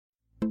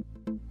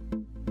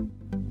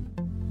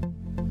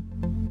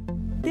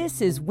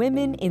This is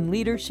Women in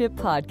Leadership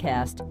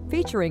Podcast,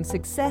 featuring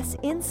success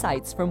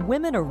insights from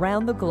women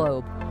around the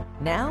globe.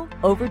 Now,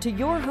 over to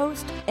your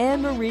host,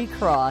 Anne-Marie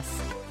Cross.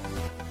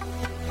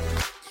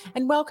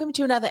 And welcome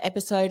to another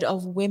episode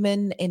of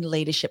Women in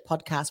Leadership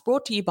Podcast,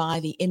 brought to you by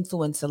the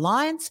Influence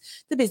Alliance,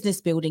 the business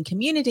building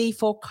community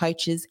for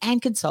coaches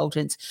and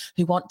consultants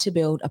who want to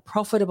build a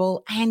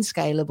profitable and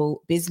scalable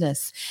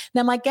business.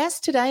 Now, my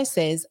guest today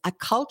says a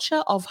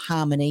culture of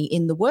harmony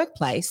in the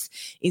workplace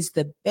is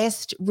the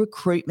best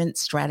recruitment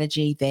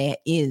strategy there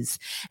is.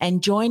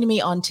 And joining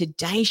me on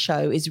today's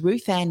show is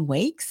Ruth Ann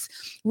Weeks.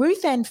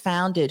 Ruth Ann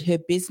founded her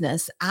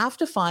business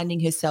after finding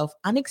herself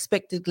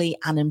unexpectedly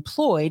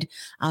unemployed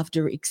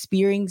after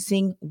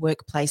experiencing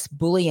workplace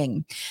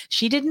bullying.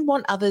 She didn't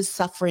want others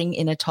suffering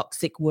in a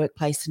toxic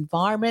workplace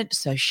environment,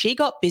 so she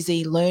got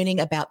busy learning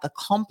about the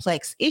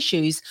complex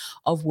issues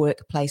of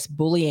workplace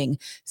bullying,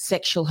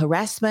 sexual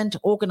harassment,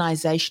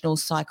 organizational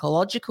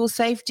psychological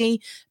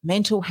safety,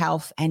 mental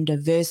health, and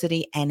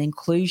diversity and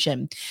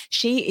inclusion.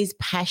 She is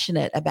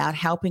passionate about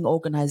helping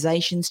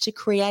organizations to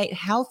create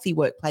healthy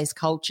workplace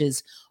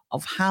cultures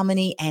of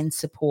harmony and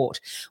support,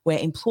 where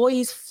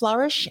employees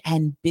flourish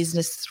and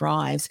business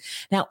thrives.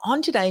 Now,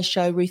 on today's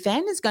show, Ruth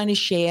Ann is going to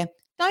share,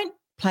 don't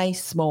play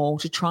small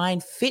to try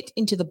and fit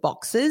into the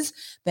boxes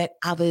that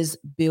others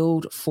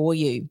build for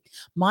you.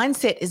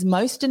 Mindset is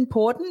most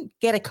important.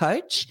 Get a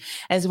coach,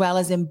 as well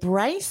as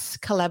embrace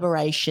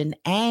collaboration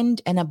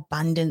and an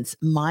abundance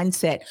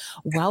mindset.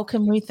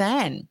 Welcome, Ruth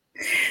Ann.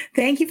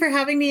 Thank you for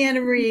having me,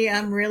 Anne-Marie.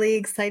 I'm really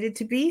excited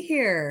to be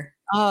here.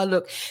 Oh,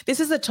 look, this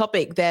is a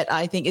topic that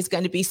I think is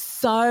going to be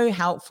so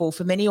helpful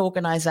for many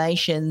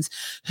organizations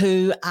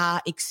who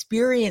are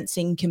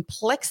experiencing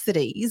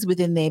complexities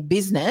within their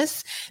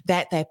business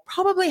that they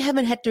probably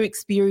haven't had to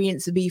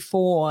experience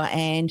before.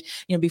 And,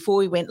 before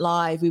we went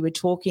live, we were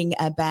talking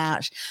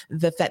about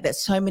the fact that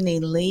so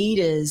many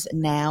leaders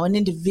now and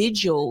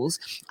individuals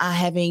are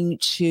having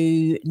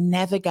to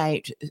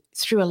navigate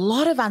through a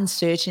lot of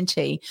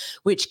uncertainty,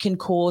 which can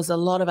cause a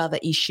lot of other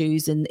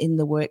issues in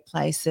the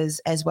workplaces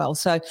as well.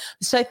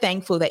 So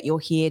thankful that you're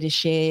here to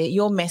share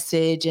your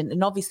message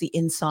and obviously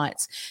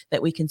insights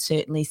that we can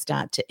certainly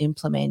start to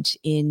implement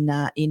in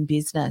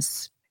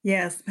business.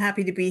 Yes, I'm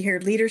happy to be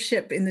here.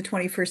 Leadership in the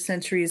 21st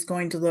century is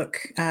going to look,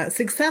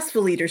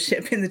 successful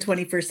leadership in the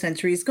 21st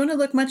century is going to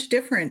look much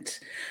different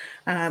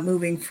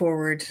moving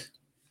forward.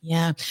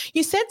 Yeah.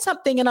 You said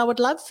something, and I would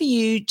love for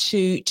you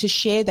to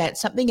share that,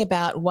 something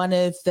about one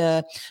of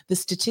the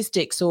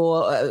statistics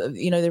or,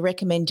 the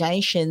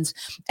recommendations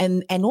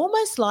and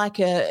almost like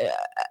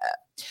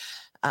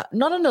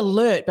not an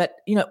alert, but,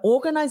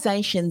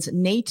 organizations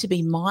need to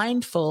be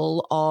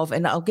mindful of,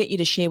 and I'll get you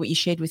to share what you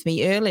shared with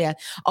me earlier,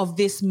 of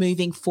this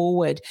moving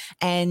forward.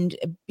 And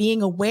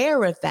being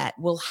aware of that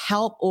will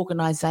help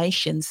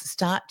organizations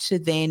start to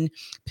then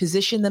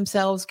position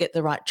themselves, get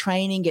the right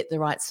training, get the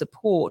right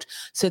support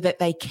so that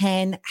they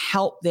can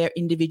help their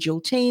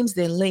individual teams,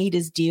 their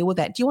leaders deal with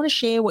that. Do you want to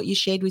share what you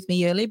shared with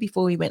me earlier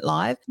before we went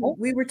live?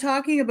 We were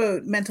talking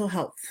about mental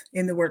health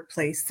in the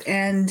workplace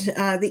and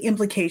the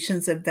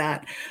implications of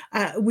that.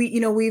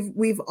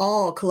 We've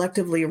all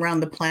collectively around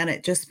the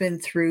planet just been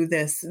through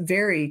this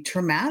very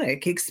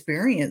traumatic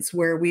experience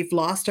where we've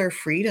lost our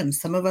freedom.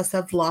 Some of us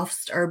have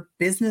lost our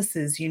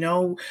businesses.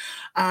 Some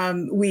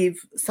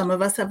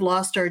of us have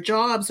lost our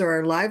jobs or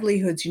our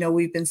livelihoods.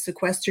 We've been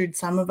sequestered.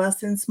 Some of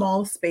us in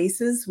small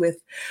spaces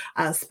with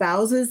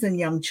spouses and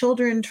young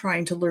children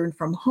trying to learn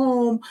from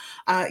home.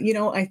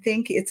 I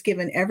think it's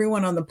given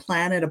everyone on the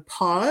planet a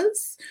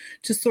pause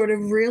to sort of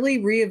really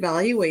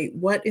reevaluate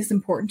what is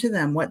important to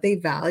them, what they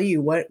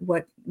value,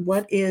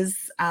 what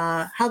is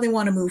how they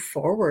want to move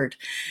forward.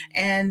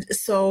 And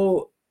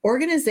so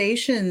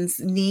organizations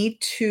need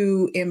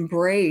to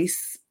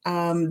embrace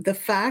the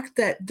fact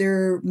that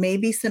there may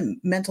be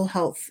some mental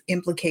health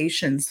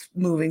implications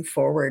moving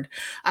forward.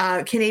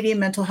 Canadian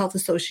Mental Health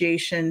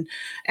Association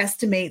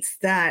estimates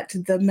that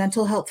the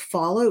mental health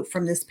fallout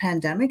from this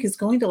pandemic is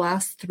going to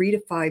last 3 to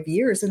 5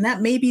 years. And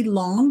that may be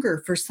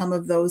longer for some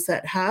of those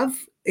that have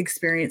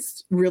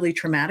experienced really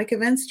traumatic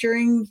events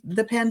during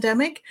the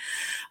pandemic.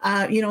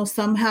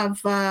 Some have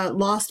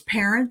lost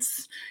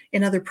parents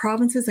in other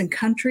provinces and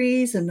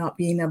countries and not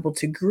being able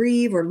to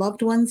grieve, or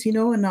loved ones,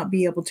 and not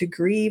be able to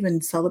grieve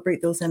and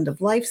celebrate those end of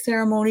life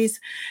ceremonies.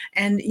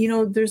 And,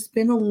 there's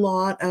been a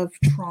lot of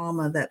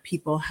trauma that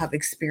people have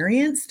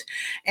experienced,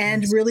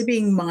 and really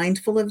being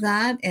mindful of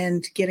that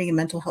and getting a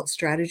mental health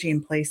strategy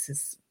in place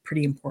is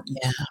pretty important.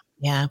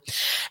 Yeah.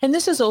 And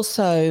this is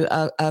also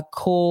a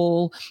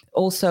call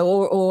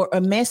or a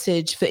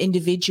message for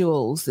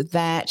individuals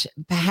that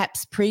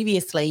perhaps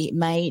previously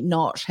may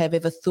not have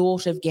ever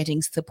thought of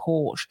getting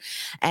support,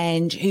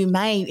 and who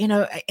may,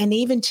 and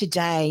even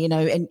today,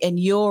 and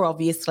you're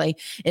obviously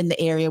in the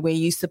area where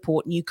you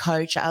support and you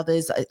coach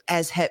others,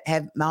 as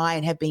have I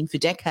and have been for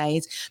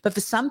decades. But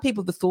for some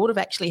people, the thought of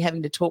actually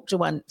having to talk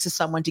to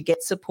someone to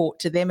get support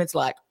to them, it's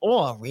like,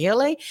 oh,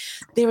 really?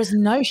 There is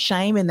no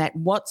shame in that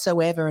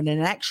whatsoever. And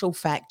in actual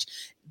fact,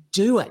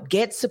 do it.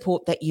 Get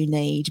support that you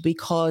need,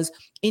 because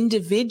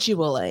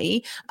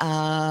individually,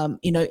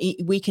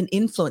 we can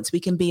influence, we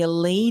can be a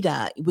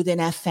leader within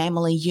our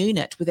family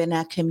unit, within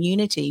our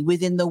community,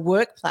 within the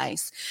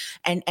workplace.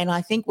 And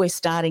I think we're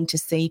starting to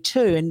see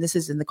too, and this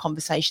is in the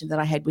conversation that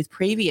I had with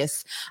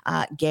previous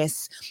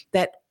guests,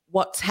 that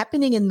what's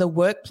happening in the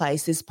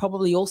workplace is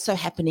probably also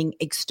happening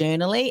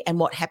externally, and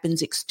what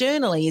happens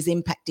externally is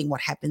impacting what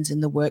happens in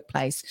the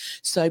workplace.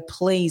 So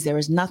please, there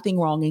is nothing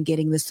wrong in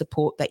getting the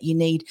support that you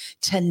need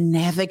to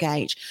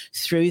navigate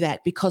through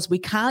that, because we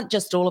can't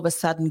just all of a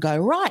sudden go,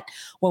 right,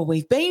 well,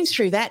 we've been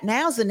through that.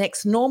 Now's the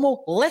next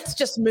normal. Let's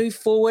just move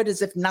forward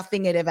as if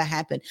nothing had ever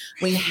happened.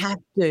 We have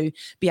to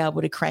be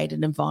able to create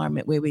an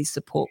environment where we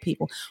support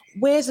people.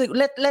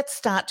 Let's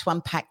start to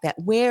unpack that.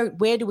 Where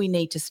do we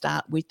need to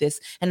start with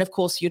this? And of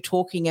course, you're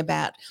talking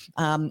about,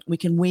 we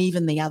can weave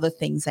in the other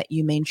things that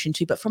you mentioned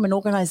too, but from an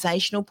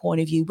organizational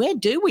point of view, where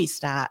do we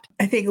start?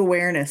 I think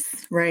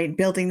awareness, right?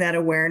 Building that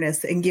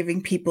awareness and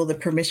giving people the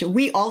permission.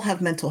 We all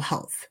have mental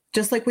health,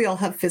 just like we all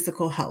have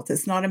physical health.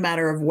 It's not a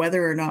matter of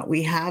whether or not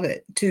we have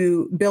it.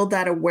 To build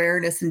that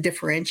awareness and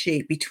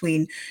differentiate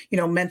between,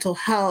 mental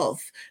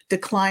health,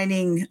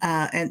 declining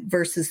and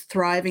versus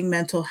thriving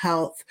mental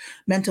health,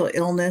 mental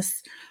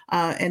illness,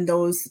 and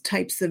those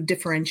types of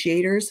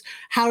differentiators.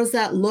 How does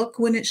that look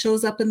when it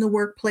shows up in the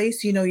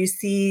workplace? You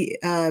see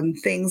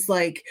things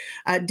like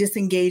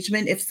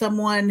disengagement. If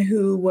someone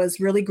who was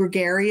really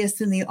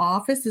gregarious in the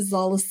office is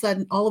all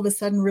of a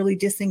sudden really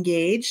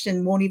disengaged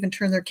and won't even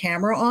turn their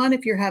camera on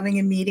if you're having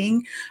a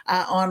meeting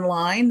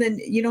online, then,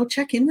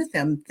 check in with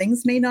them.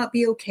 Things may not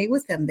be okay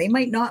with them. They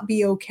might not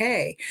be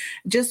okay.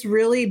 Just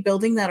really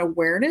building that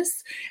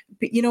awareness.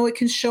 But, it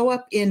can show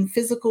up in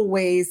physical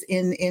ways,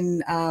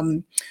 in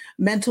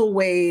mental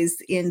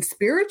ways, in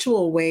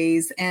spiritual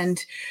ways,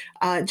 and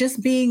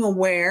just being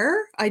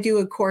aware. I do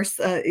a course,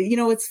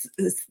 it's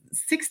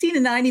 60 to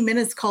 90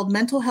 minutes called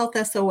Mental Health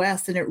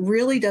SOS, and it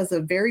really does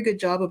a very good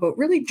job about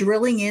really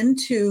drilling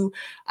into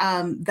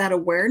that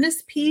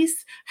awareness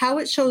piece, how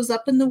it shows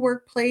up in the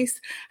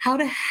workplace, how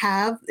to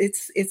have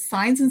its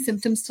signs and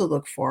symptoms to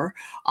look for,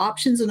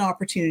 options and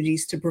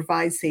opportunities to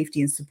provide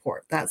safety and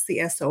support. That's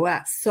the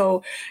SOS.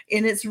 So,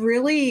 and it's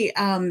really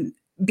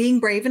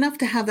being brave enough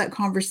to have that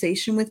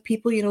conversation with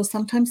people.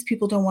 Sometimes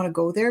people don't want to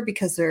go there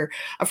because they're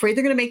afraid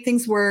they're going to make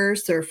things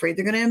worse. They're afraid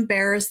they're going to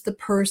embarrass the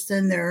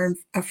person. They're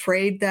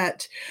afraid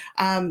that,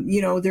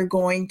 they're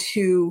going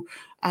to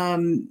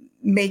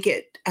make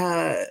it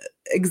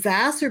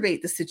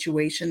exacerbate the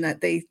situation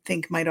that they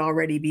think might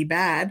already be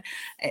bad,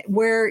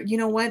 where,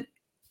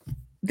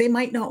 they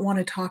might not want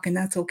to talk, and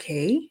that's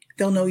okay.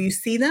 They'll know you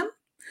see them.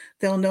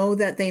 They'll know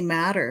that they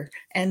matter.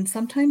 And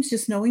sometimes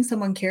just knowing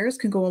someone cares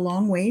can go a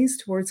long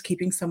ways towards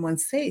keeping someone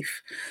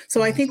safe.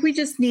 So I think we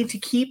just need to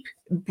keep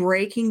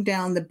breaking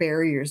down the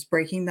barriers,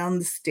 breaking down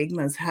the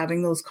stigmas,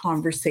 having those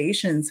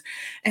conversations.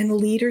 And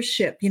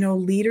leadership,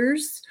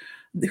 leaders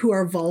who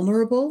are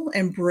vulnerable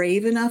and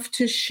brave enough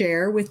to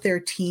share with their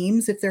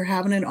teams if they're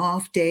having an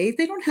off day.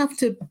 They don't have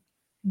to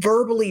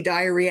verbally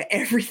diarrhea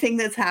everything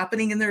that's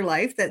happening in their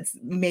life that's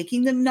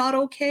making them not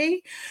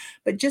okay,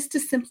 but just to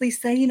simply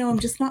say, I'm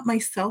just not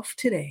myself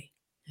today.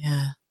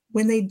 Yeah.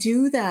 When they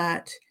do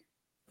that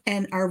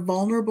and are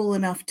vulnerable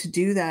enough to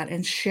do that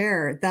and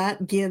share,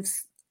 that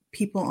gives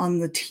people on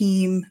the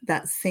team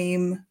that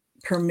same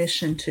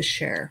permission to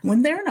share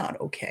when they're not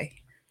okay.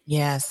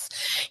 Yes.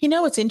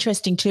 What's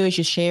interesting too, as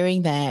you're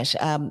sharing that,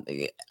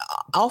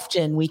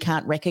 often we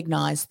can't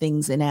recognize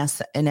things in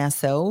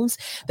ourselves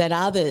that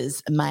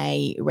others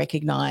may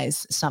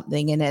recognize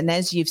something. And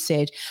as you've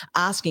said,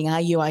 asking,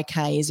 are you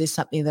okay? Is there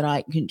something that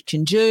I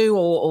can do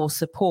or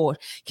support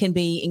can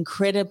be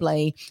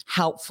incredibly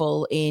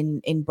helpful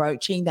in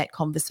broaching that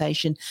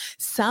conversation.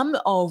 Some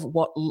of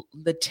what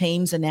the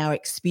teams are now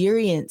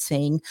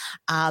experiencing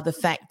are the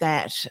fact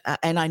that,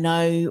 and I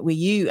know where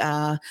you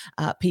are,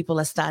 people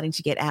are starting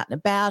to get out and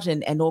about,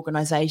 and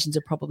organizations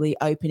are probably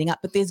opening up,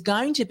 but there's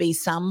going to be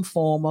some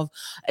form of,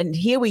 and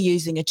here we're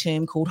using a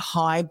term called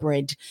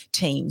hybrid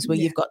teams, where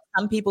you've got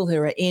some people who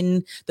are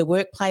in the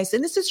workplace,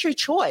 and this is through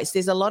choice.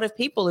 There's a lot of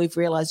people who've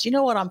realized,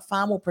 I'm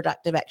far more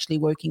productive actually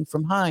working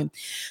from home.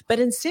 But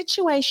in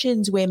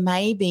situations where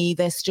maybe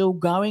they're still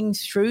going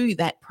through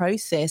that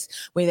process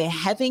where they're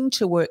having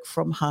to work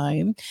from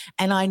home,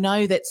 and I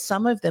know that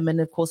some of them,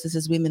 and of course this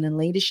is women in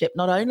leadership,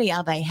 not only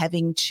are they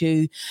having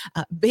to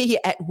be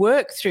at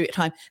work through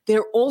time,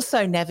 they're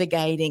also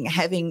navigating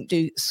having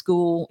to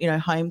school,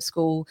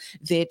 homeschool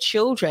their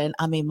children.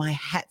 I mean, my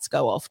hats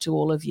go off to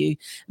all of you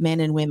men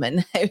and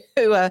women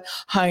who are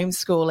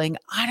homeschooling.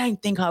 I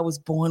don't think I was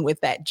born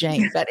with that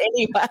gene, but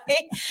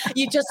anyway,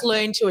 you just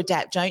learn to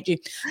adapt, don't you?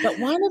 But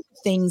one of the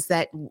things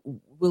that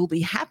will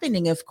be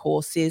happening, of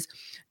course, is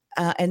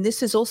and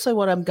this is also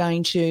what I'm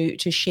going to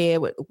share,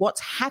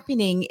 what's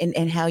happening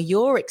and how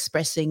you're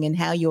expressing and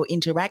how you're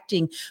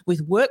interacting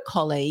with work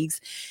colleagues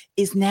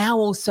is now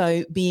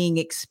also being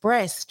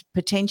expressed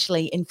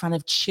potentially in front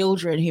of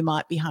children who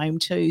might be home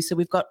too. So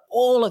we've got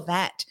all of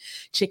that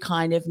to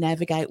kind of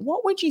navigate.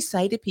 What would you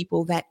say to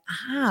people that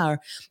are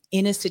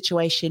in a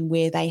situation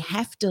where they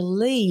have to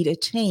lead a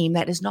team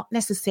that is not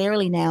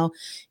necessarily now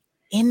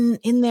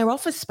in their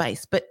office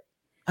space, but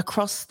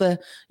across both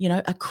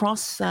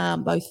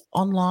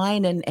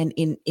online and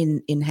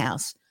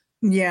in-house?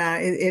 Yeah,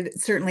 it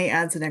certainly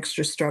adds an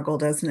extra struggle,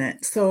 doesn't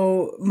it?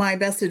 So my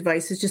best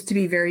advice is just to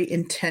be very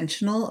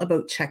intentional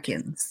about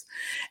check-ins.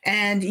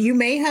 And you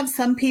may have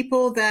some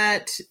people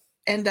that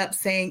end up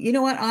saying, you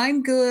know what,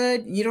 I'm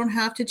good. You don't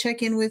have to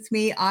check in with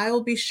me.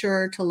 I'll be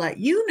sure to let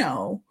you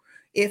know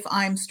if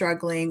I'm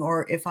struggling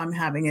or if I'm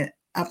having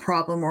a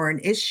problem or an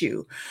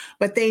issue.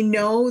 But they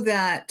know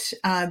that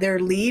their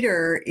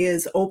leader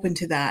is open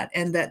to that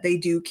and that they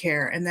do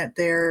care and that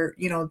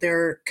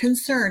they're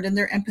concerned and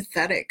they're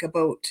empathetic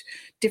about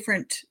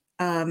different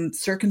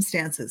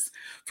circumstances.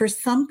 For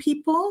some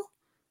people,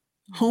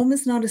 home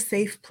is not a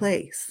safe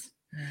place.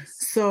 Yes.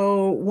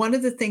 So one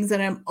of the things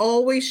that I'm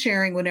always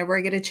sharing whenever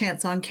I get a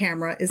chance on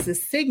camera is the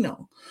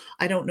signal.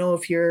 I don't know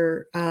if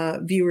your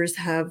viewers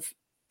have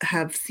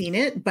seen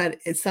it, but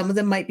some of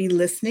them might be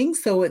listening.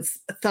 So it's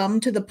thumb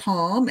to the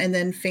palm and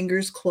then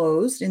fingers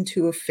closed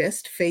into a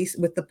fist, face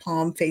with the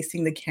palm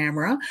facing the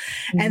camera.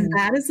 Mm-hmm. And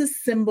that is a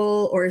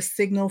symbol or a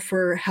signal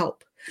for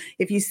help.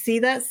 If you see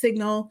that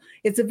signal,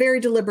 it's a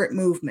very deliberate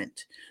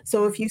movement.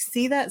 So if you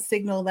see that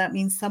signal, that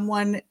means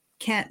someone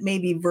can't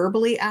maybe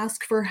verbally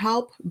ask for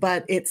help,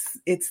 but it's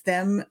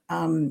them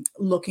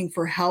looking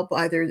for help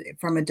either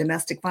from a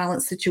domestic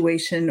violence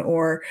situation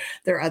or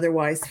they're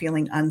otherwise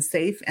feeling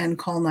unsafe, and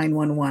call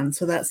 911.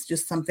 So that's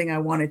just something I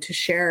wanted to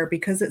share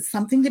because it's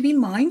something to be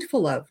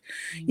mindful of.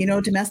 Mm-hmm. You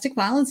know, domestic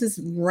violence is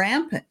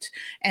rampant.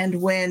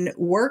 And when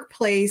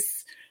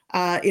workplace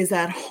is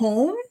at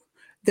home,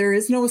 there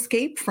is no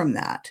escape from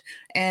that.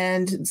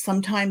 And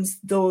sometimes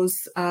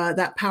those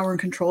that power and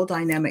control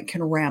dynamic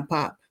can ramp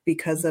up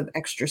because of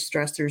extra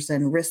stressors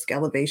and risk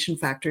elevation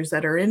factors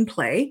that are in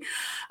play.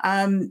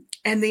 And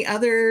the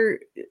other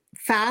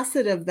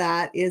facet of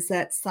that is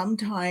that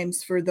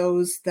sometimes for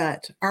those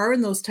that are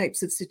in those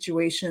types of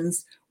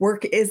situations,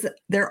 work is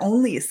their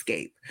only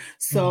escape.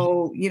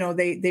 So, you know,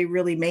 they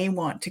really may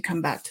want to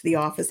come back to the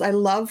office. I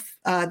love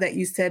that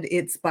you said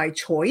it's by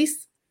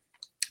choice.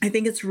 I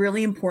think it's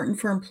really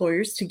important for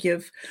employers to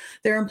give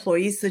their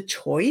employees the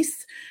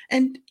choice.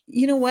 And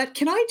you know what?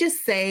 Can I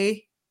just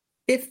say,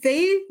 if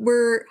they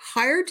were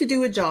hired to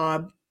do a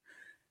job,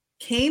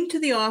 came to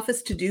the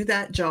office to do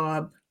that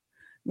job,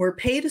 were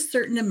paid a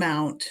certain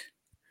amount,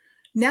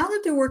 now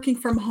that they're working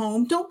from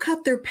home, don't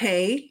cut their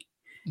pay.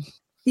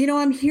 You know,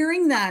 I'm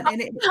hearing that.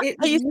 And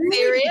Are you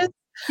serious?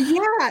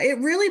 Yeah, it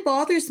really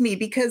bothers me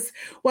because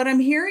what I'm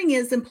hearing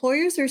is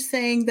employers are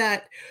saying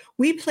that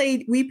we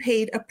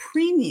paid a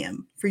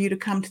premium for you to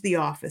come to the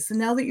office. And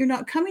now that you're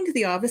not coming to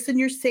the office and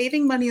you're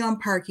saving money on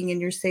parking and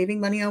you're saving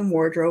money on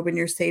wardrobe and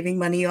you're saving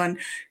money on,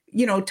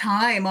 you know,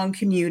 time on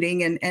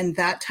commuting and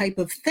that type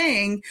of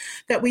thing,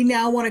 that we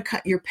now want to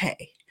cut your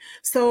pay.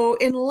 So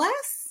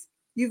unless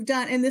you've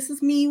done, and this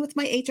is me with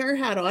my HR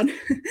hat on,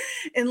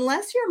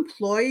 unless your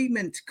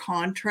employment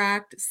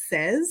contract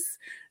says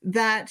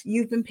that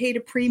you've been paid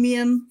a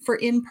premium for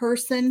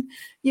in-person,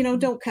 you know,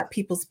 don't cut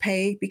people's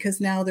pay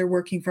because now they're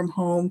working from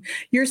home.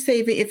 You're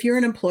saving, if you're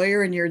an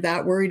employer and you're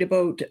that worried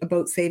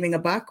about saving a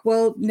buck,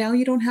 well, now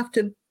you don't have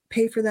to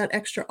pay for that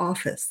extra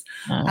office.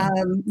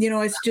 You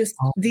know, it's just,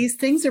 these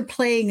things are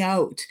playing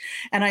out.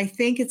 And I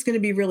think it's going to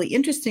be really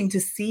interesting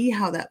to see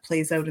how that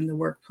plays out in the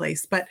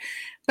workplace. But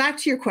back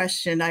to your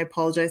question, I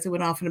apologize. I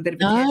went off on a bit of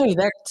a tangent.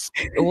 No, that's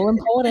all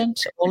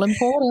important. All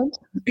important.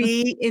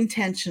 Be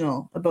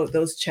intentional about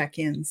those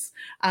check-ins.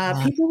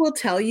 People will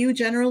tell you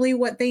generally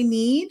what they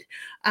need.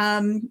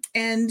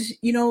 And,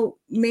 you know,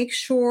 make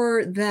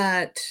sure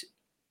that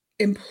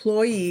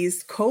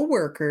employees,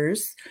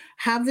 co-workers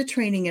have the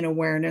training and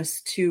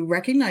awareness to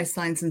recognize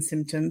signs and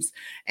symptoms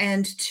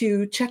and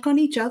to check on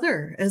each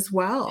other as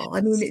well.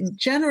 I mean,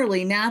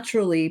 generally,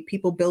 naturally,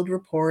 people build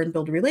rapport and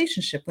build a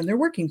relationship when they're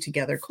working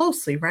together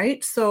closely,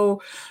 right?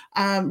 So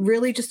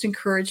really just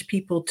encourage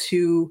people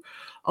to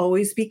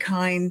always be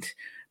kind,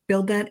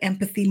 build that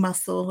empathy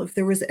muscle. If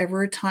there was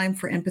ever a time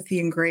for empathy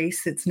and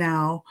grace, it's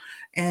now.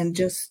 And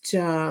just,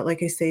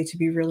 like I say, to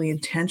be really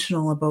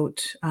intentional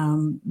about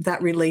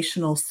that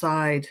relational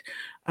side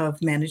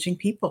of managing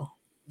people.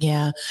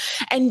 Yeah.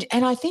 And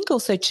I think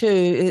also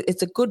too,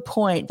 it's a good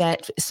point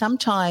that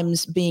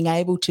sometimes being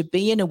able to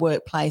be in a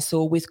workplace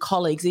or with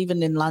colleagues,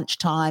 even in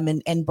lunchtime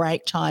and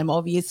break time,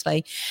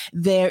 obviously,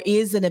 there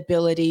is an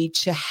ability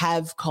to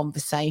have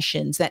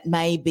conversations that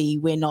maybe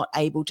we're not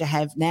able to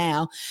have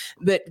now,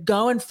 but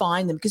go and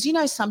find them. Because, you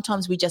know,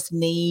 sometimes we just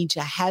need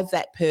to have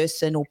that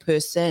person or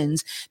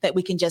persons that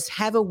we can just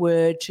have a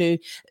word to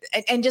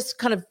and just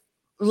kind of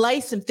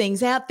lay some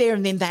things out there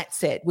and then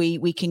that's it.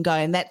 We can go.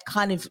 And that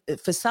kind of,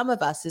 for some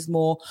of us, is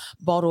more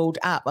bottled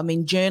up. I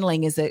mean,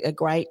 journaling is a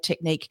great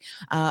technique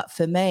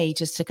for me,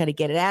 just to kind of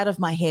get it out of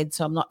my head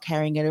so I'm not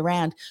carrying it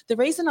around. The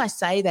reason I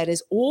say that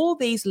is all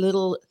these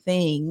little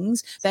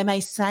things, they may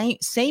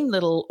seem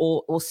little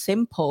or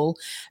simple,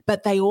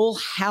 but they all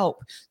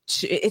help.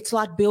 It's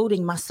like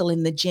building muscle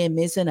in the gym,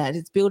 isn't it?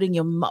 It's building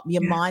your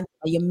mind,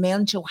 your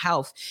mental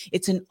health.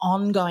 It's an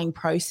ongoing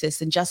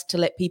process. And just to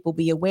let people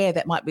be aware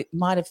that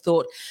might have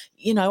thought,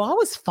 I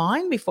was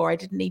fine before, I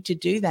didn't need to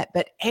do that.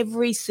 But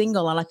every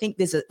single, and I think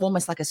there's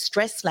almost like a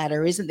stress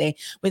ladder, isn't there?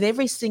 With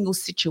every single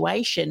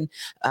situation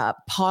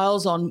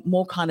piles on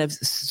more kind of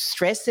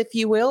stress, if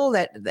you will,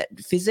 that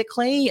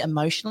physically,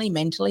 emotionally,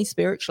 mentally,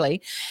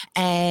 spiritually.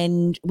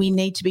 And we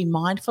need to be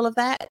mindful of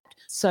that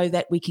so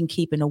that we can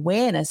keep an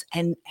awareness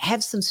and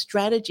have some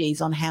strategies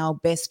on how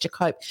best to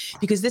cope.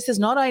 Because this is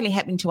not only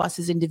happening to us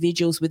as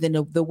individuals within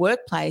the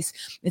workplace,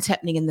 it's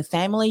happening in the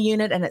family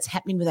unit and it's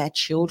happening with our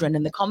children.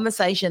 And the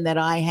conversation that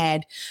I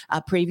had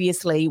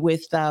previously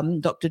with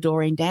Dr.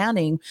 Doreen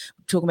Downing,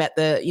 talking about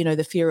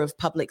the fear of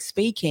public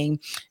speaking,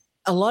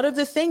 a lot of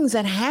the things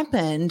that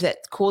happened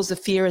that cause the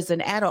fear as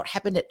an adult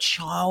happened at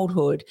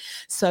childhood.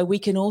 So we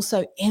can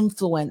also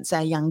influence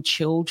our young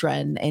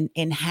children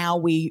and how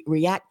we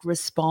react,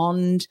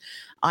 respond,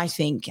 I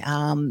think.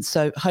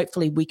 So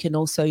hopefully we can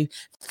also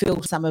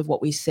filter some of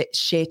what we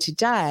share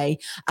today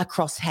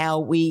across how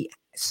we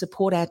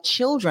support our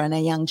children,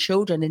 our young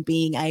children, and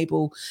being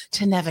able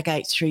to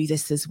navigate through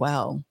this as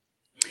well.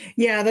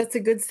 Yeah, that's a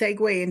good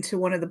segue into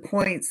one of the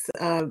points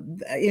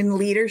in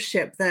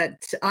leadership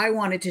that I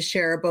wanted to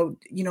share about,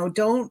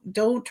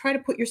 don't try to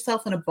put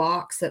yourself in a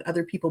box that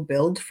other people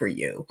build for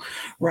you,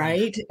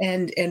 right?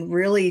 And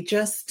really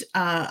just,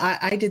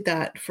 I did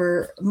that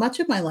for much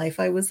of my life.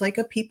 I was like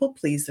a people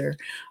pleaser.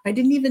 I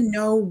didn't even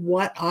know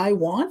what I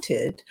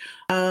wanted.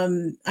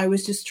 I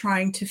was just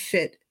trying to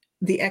fit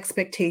the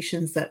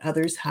expectations that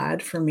others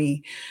had for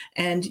me.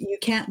 And you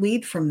can't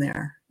lead from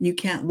there. You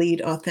can't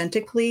lead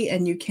authentically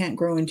and you can't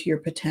grow into your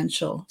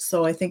potential.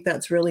 So I think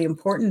that's really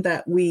important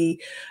that we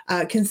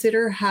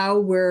consider how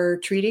we're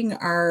treating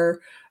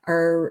our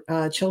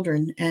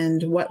children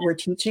and what we're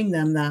teaching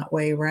them that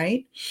way,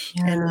 right?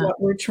 Yeah. And what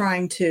we're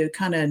trying to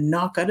kind of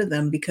knock out of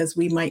them because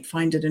we might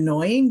find it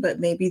annoying, but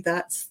maybe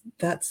that's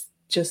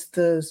just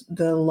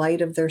the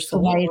light of their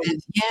soul.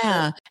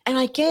 Yeah. And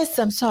I guess,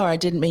 I'm sorry, I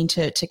didn't mean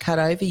to cut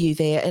over you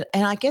there.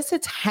 And I guess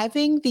it's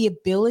having the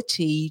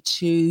ability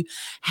to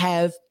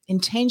have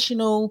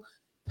intentional,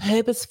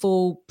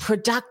 purposeful,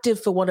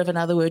 productive, for want of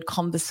another word,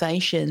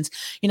 conversations.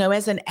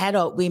 As an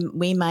adult,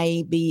 we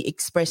may be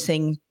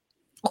expressing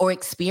or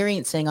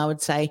experiencing, I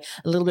would say,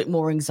 a little bit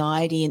more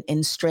anxiety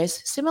and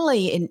stress.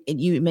 Similarly,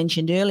 you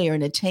mentioned earlier,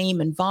 in a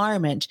team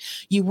environment,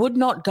 you would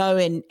not go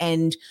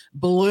and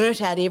blurt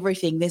out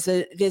everything.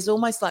 There's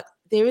almost like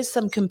there is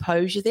some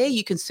composure there.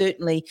 You can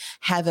certainly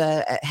have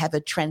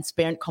a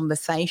transparent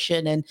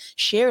conversation and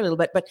share a little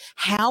bit, but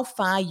how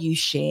far you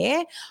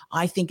share,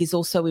 I think, is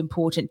also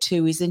important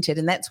too, isn't it?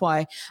 And that's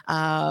why,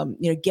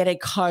 get a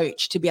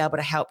coach to be able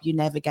to help you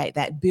navigate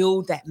that,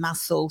 build that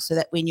muscle, so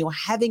that when you're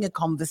having a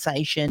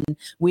conversation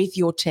with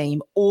your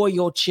team or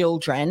your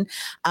children,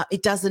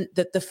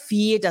 that the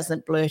fear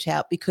doesn't blurt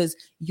out, because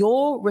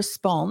your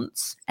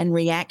response and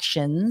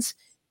reactions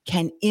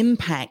can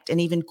impact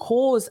and even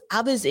cause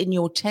others in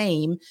your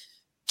team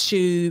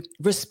to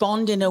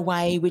respond in a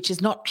way which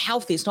is not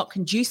healthy. It's not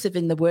conducive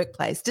in the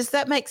workplace. Does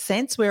that make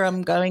sense where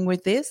I'm going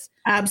with this?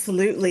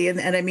 Absolutely.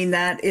 And I mean,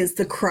 that is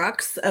the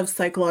crux of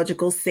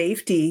psychological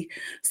safety.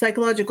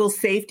 Psychological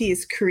safety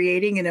is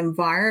creating an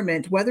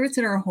environment, whether it's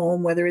in our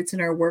home, whether it's in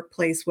our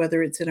workplace,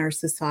 whether it's in our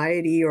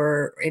society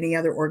or any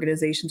other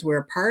organizations we're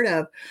a part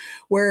of,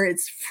 where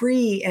it's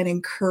free and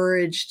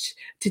encouraged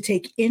to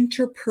take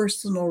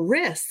interpersonal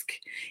risk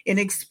in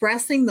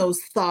expressing those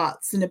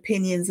thoughts and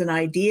opinions and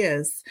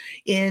ideas,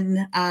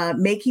 in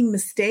making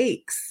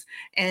mistakes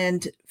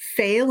and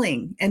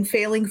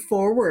failing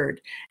forward,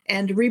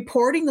 and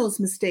reporting those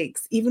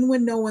mistakes, even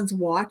when no one's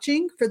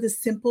watching, for the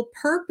simple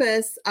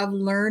purpose of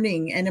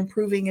learning and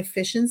improving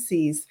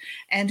efficiencies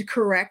and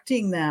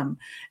correcting them.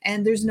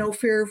 And there's no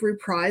fear of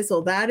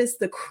reprisal. That is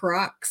the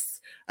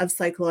crux of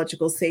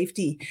psychological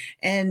safety.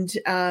 And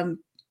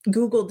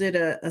Google did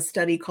a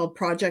study called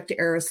Project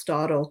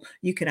Aristotle.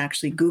 You can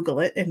actually Google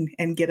it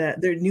and get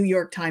the New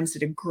York Times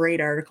did a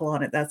great article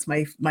on it. That's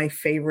my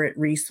favorite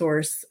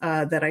resource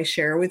that I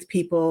share with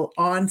people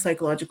on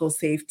psychological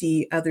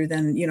safety, other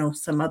than,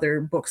 some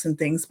other books and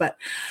things. But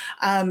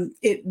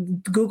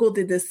Google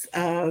did this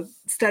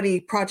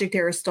study, Project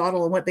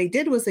Aristotle. And what they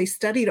did was they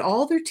studied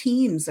all their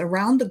teams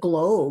around the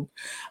globe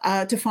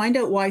to find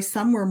out why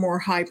some were more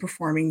high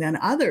performing than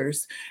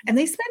others. And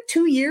they spent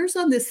 2 years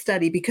on this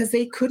study because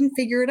they couldn't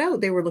figure it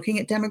out. They were looking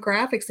at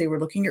demographics, they were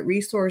looking at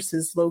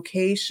resources,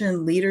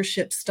 location,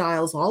 leadership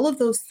styles, all of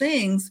those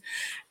things,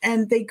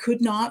 and they could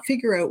not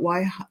figure out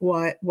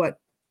what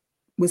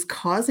was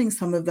causing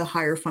some of the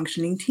higher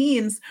functioning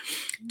teams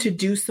to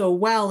do so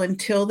well,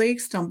 until they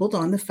stumbled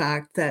on the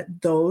fact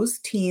that those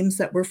teams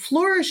that were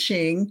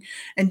flourishing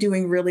and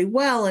doing really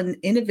well and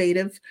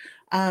innovative,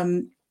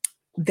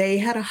 they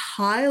had a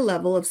high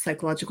level of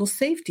psychological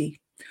safety.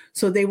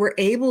 So they were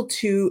able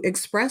to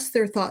express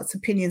their thoughts,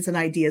 opinions, and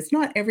ideas.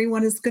 Not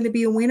everyone is going to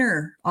be a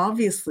winner,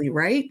 obviously,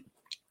 right?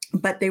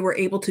 But they were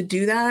able to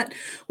do that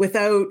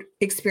without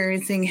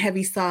experiencing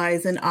heavy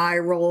sighs and eye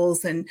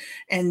rolls and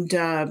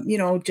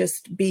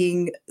just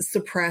being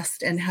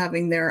suppressed and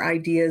having their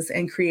ideas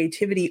and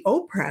creativity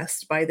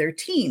oppressed by their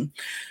team.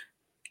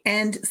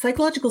 And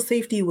psychological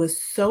safety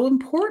was so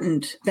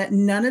important that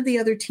none of the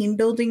other team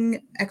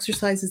building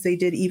exercises they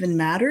did even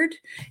mattered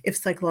if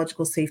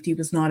psychological safety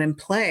was not in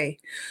play.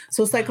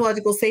 So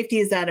psychological safety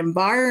is that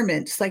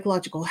environment.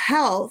 Psychological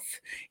health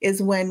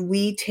is when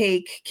we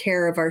take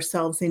care of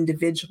ourselves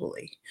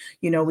individually.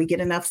 We get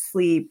enough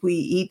sleep, we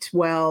eat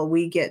well,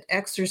 we get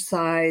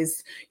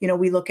exercise,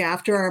 we look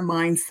after our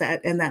mindset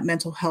and that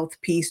mental health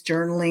piece,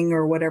 journaling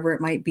or whatever it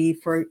might be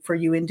for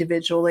you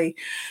individually.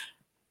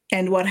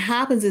 And what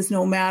happens is,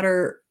 no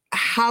matter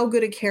how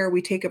good a care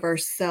we take of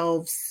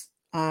ourselves,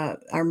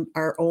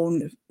 our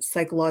own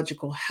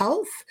psychological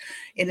health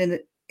in an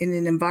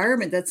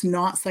environment that's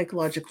not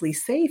psychologically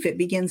safe, it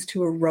begins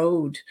to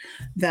erode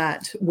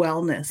that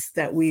wellness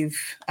that we've,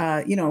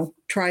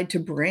 tried to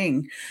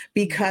bring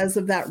because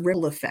of that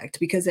ripple effect,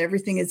 because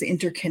everything is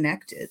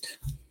interconnected.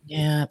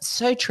 Yeah,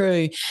 so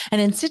true. And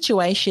in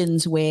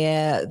situations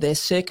where there's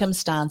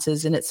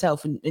circumstances in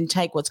itself, and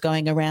take what's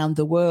going around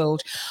the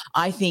world,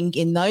 I think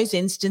in those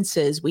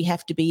instances, we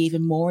have to be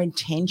even more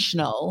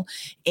intentional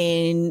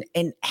in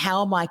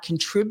how am I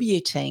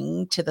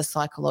contributing to the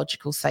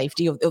psychological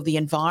safety of the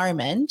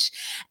environment?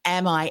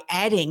 Am I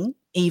adding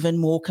even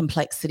more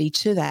complexity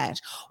to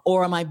that,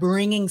 or am I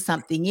bringing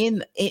something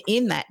in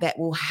that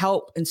will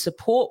help and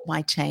support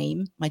my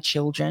team, my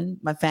children,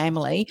 my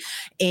family,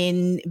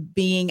 in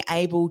being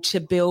able to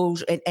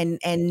build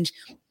and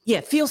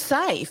feel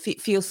safe.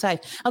 It feels safe.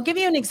 I'll give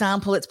you an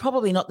example. It's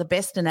probably not the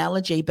best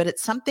analogy, but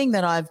it's something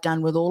that I've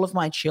done with all of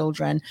my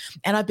children,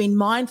 and I've been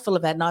mindful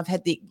of that. And I've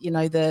had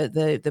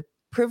the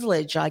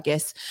privilege, I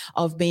guess,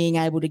 of being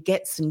able to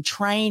get some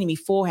training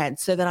beforehand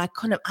so that I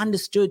kind of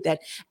understood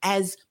that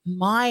as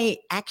my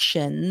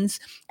actions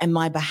and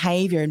my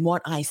behavior and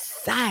what I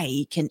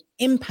say can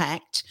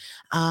impact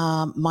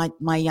my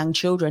young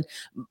children.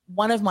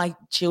 One of my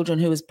children,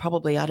 who was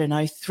probably,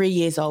 3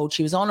 years old,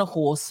 she was on a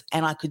horse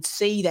and I could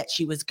see that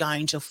she was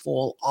going to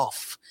fall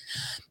off.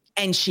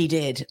 And she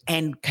did,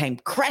 and came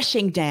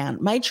crashing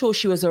down, made sure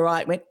she was all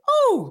right, went,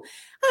 oh,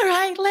 all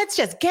right, let's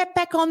just get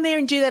back on there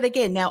and do that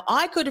again. Now,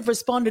 I could have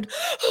responded,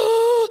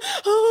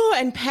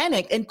 and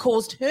panicked and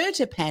caused her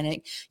to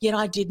panic, yet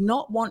I did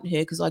not want her,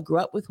 because I grew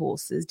up with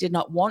horses, did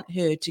not want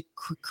her to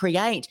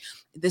create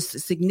this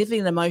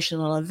significant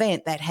emotional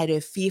event that had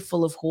her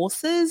fearful of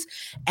horses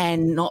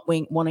and not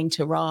wanting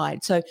to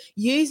ride. So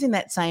using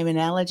that same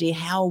analogy,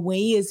 how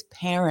we as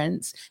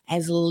parents,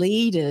 as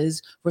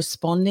leaders,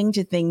 responding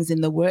to things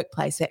in the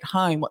workplace, at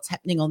home, what's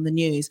happening on the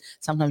news,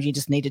 sometimes you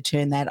just need to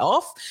turn that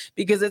off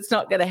because it's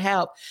not going to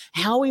help.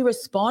 How are we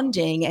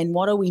responding and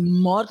what are we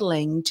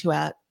modeling to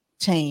our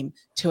team,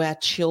 to our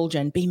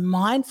children? Be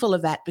mindful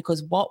of that,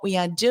 because what we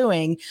are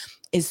doing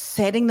is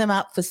setting them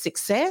up for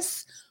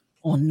success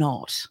or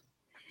not.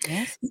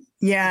 Yes.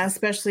 Yeah,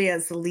 especially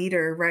as a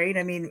leader, right?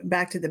 I mean,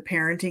 back to the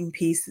parenting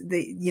piece,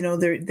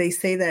 they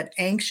say that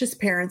anxious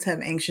parents have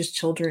anxious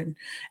children,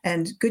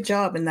 and good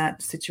job in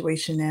that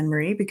situation,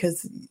 Anne-Marie,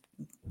 because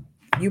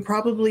you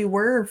probably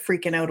were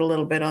freaking out a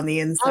little bit on the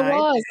inside. I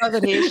was. I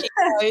could hear she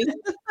goes.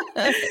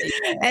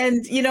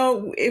 And,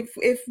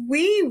 if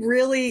we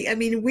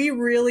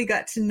really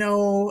got to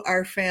know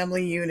our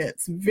family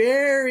units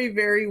very,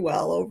 very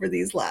well over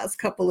these last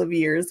couple of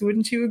years.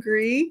 Wouldn't you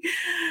agree?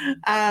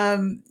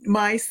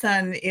 My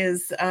son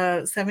is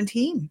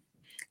 17.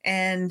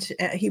 And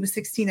he was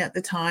 16 at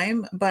the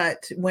time.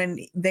 But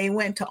when they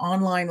went to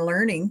online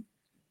learning,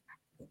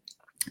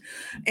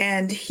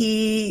 and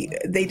they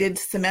did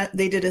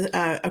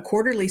a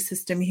quarterly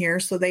system here,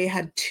 so they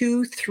had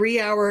 2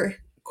 3-hour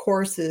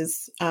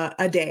courses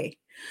a day,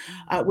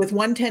 with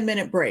 1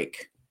 10-minute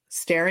break,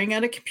 staring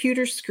at a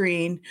computer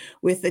screen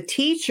with a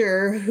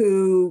teacher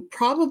who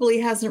probably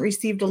hasn't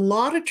received a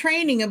lot of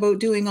training about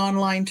doing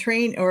online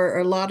or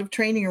a lot of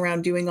training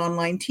around doing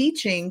online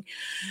teaching.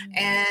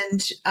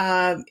 And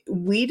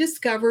we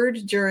discovered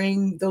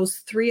during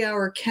those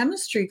 3-hour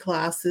chemistry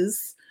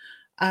classes,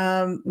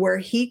 where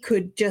he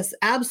could just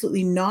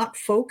absolutely not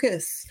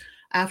focus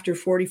after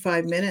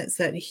 45 minutes,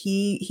 that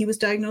he was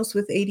diagnosed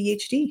with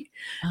ADHD.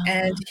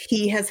 And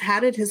he has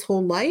had it his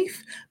whole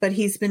life, but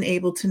he's been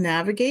able to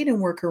navigate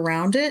and work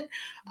around it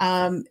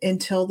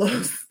until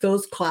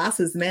those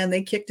classes, man,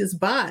 they kicked his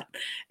butt.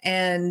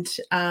 And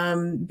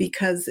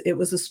because it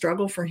was a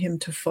struggle for him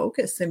to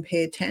focus and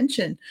pay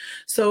attention.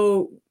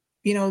 So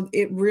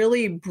it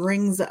really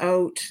brings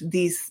out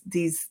these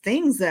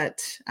things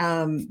that,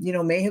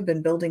 may have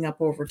been building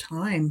up over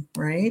time,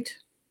 right?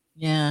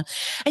 Yeah.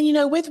 And, you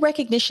know, with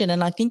recognition,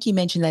 and I think you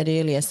mentioned that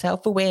earlier,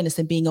 self-awareness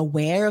and being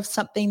aware of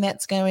something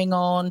that's going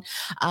on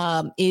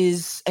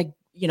is a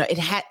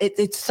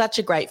it's such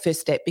a great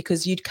first step,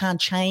 because you can't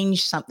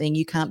change something.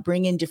 You can't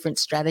bring in different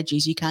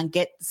strategies. You can't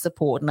get the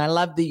support. And I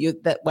love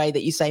that way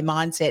that you say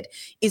mindset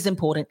is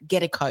important.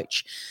 Get a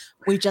coach.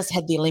 We just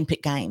had the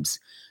Olympic Games.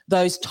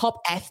 Those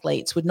top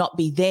athletes would not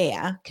be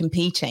there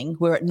competing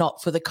were it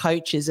not for the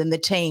coaches and the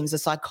teams, the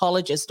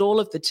psychologists, all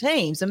of the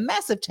teams, the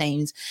massive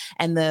teams,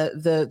 and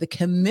the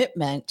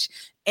commitment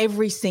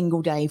every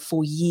single day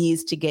for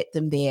years to get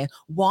them there.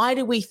 Why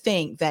do we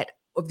think that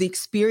of the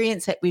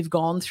experience that we've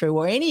gone through,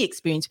 or any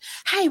experience,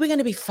 hey, we're going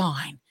to be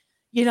fine?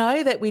 You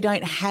know, that we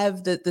don't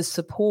have the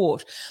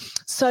support.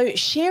 So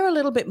share a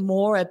little bit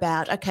more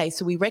about, okay,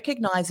 so we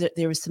recognize that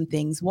there are some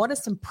things. What are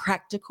some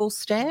practical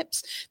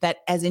steps that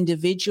as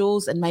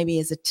individuals and maybe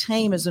as a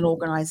team, as an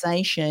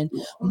organization,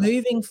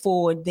 moving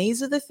forward,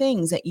 these are the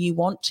things that you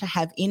want to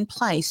have in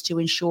place to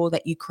ensure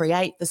that you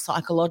create the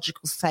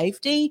psychological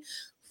safety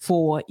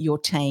for your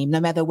team, no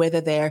matter whether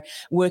they're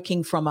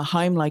working from a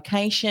home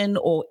location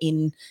or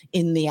in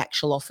the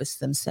actual office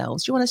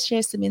themselves. Do you want to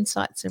share some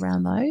insights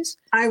around those?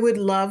 I would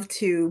love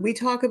to. We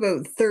talk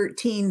about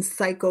 13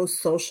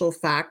 psychosocial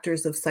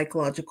factors of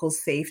psychological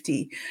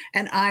safety,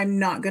 and I'm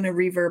not going to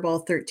reverb all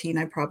 13.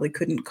 I probably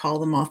couldn't call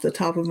them off the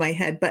top of my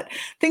head, but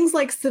things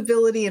like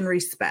civility and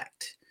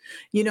respect.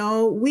 You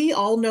know, we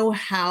all know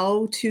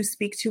how to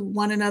speak to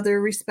one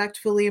another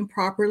respectfully and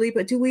properly,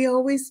 but do we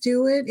always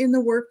do it in the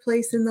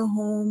workplace, in the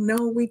home?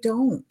 No, we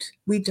don't.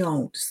 We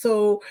don't.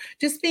 So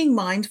just being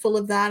mindful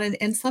of that.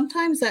 And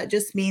sometimes that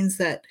just means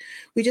that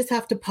we just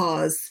have to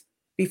pause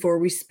before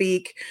we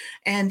speak.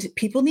 And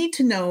people need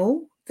to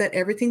know that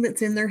everything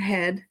that's in their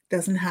head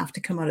doesn't have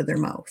to come out of their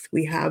mouth.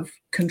 We have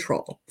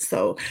control.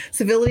 So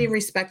civility and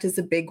respect is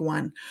a big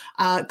one.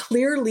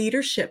 Clear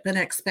leadership and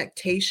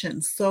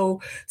expectations. So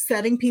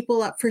setting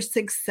people up for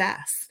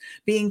success,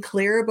 being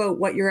clear about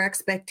what your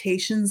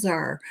expectations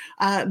are,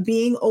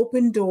 being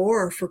open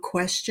door for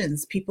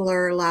questions. People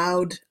are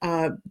allowed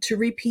to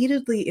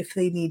repeatedly, if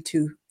they need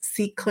to,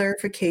 seek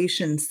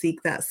clarification,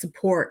 seek that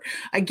support.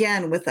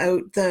 Again,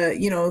 without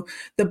the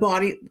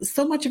body,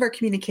 so much of our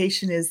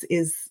communication is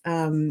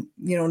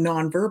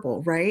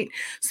nonverbal, right?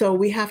 So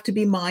we have to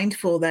be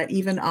mindful that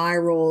even eye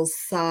rolls,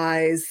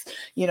 sighs,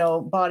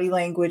 body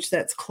language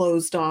that's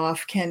closed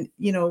off can,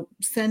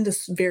 send a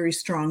very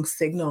strong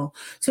signal.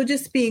 So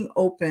just being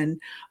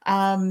open.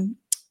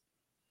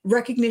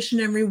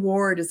 Recognition and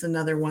reward is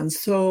another one.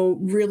 So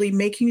really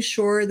making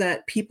sure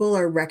that people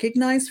are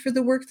recognized for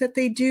the work that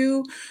they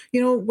do,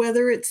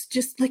 whether it's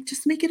just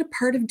make it a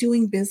part of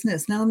doing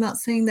business. Now, I'm not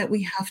saying that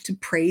we have to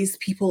praise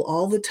people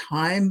all the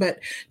time, but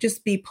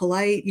just be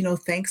polite,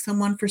 thank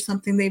someone for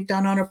something they've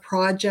done on a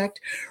project,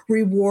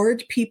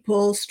 reward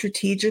people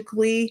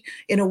strategically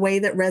in a way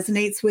that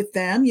resonates with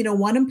them.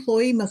 One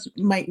employee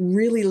might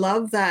really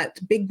love that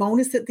big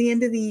bonus at the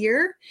end of the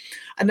year.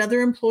 Another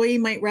employee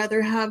might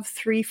rather have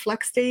 3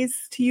 flex days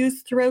to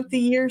use throughout the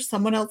year.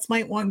 Someone else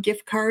might want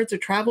gift cards or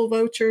travel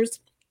vouchers.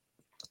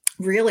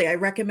 Really, I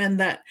recommend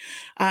that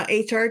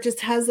HR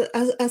just has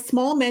a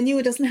small menu.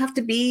 It doesn't have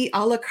to be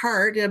a la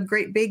carte, a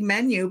great big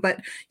menu,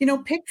 but,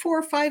 pick 4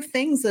 or 5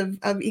 things of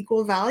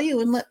equal value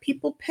and let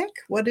people pick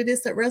what it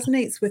is that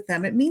resonates with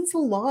them. It means a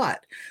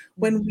lot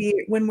when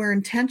we're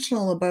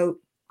intentional about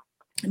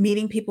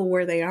meeting people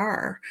where they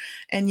are.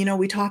 And,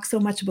 we talk so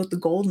much about the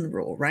golden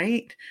rule,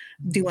 right?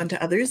 Do unto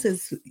others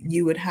as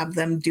you would have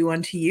them do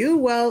unto you.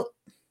 Well,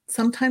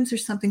 sometimes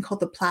there's something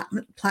called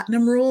the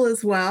platinum rule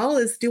as well,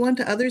 is do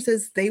unto others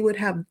as they would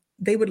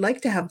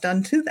like to have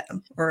done to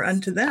them or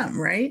unto them,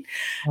 right?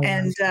 Oh,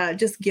 and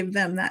just give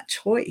them that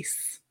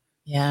choice.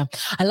 Yeah.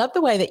 I love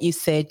the way that you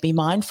said, be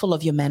mindful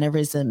of your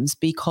mannerisms,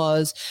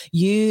 because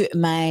you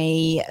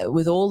may,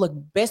 with all the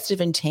best of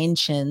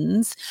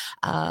intentions,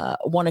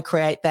 want to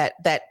create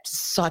that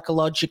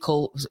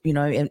psychological,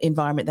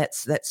 environment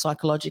that's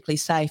psychologically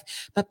safe.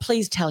 But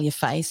please tell your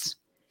face.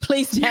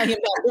 Please tell your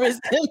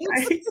mannerisms.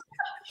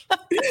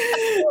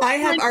 I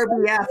have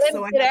RBF,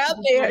 so I have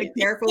to be very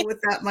careful with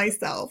that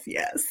myself.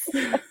 Yes.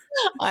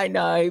 I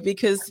know,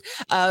 because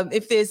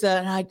if there's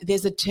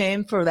a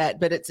term for that,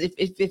 but it's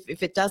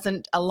if it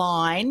doesn't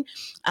align,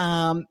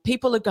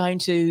 people are going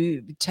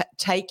to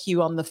take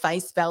you on the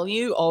face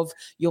value of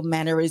your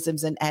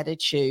mannerisms and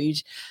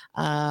attitude.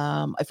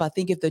 If I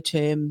think of the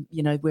term,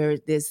 where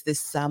there's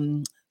this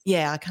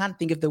I can't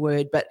think of the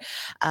word, but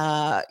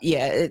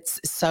it's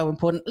so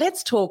important.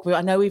 Let's talk.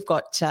 I know we've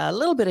got a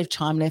little bit of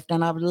time left,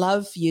 and I would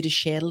love for you to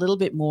share a little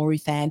bit more,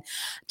 Ruthann,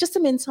 just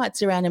some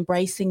insights around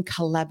embracing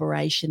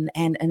collaboration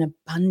and an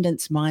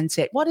abundance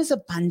mindset. What does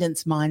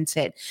abundance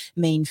mindset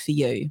mean for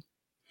you?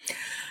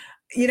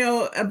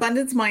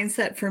 Abundance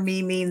mindset for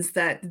me means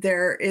that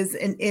there is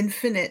an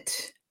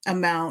infinite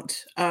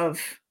amount of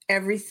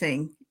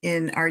everything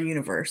in our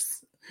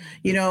universe.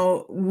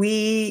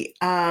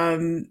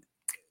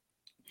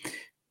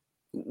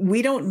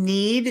 We don't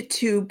need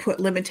to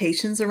put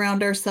limitations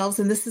around ourselves.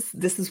 And this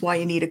is why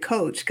you need a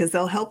coach, because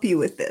they'll help you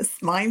with this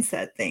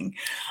mindset thing.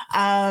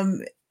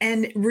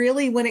 And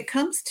really, when it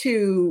comes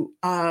to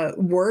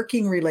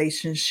working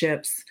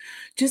relationships,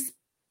 just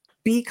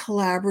be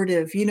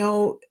collaborative,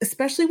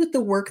 especially with the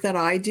work that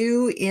I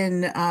do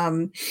in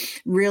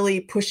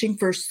really pushing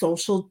for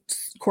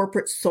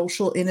corporate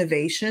social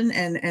innovation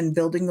and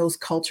building those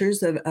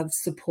cultures of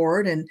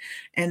support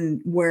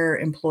and where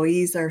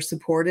employees are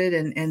supported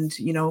and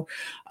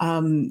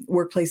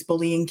workplace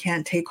bullying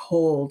can't take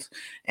hold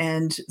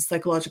and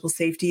psychological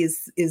safety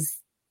is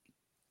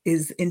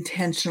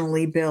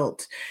intentionally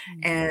built,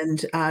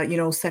 and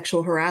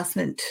sexual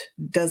harassment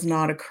does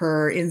not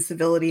occur.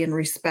 Incivility and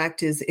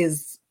respect is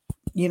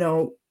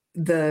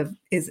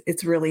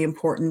it's really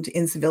important.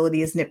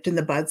 Incivility is nipped in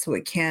the bud so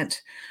it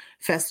can't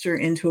fester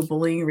into a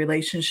bullying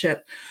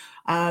relationship.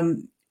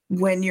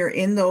 When you're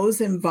in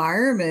those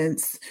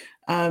environments,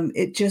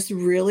 it just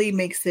really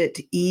makes it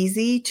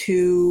easy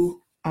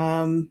to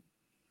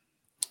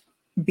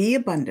be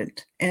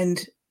abundant.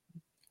 And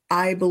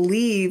I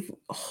believe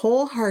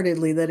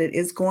wholeheartedly that it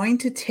is going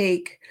to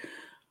take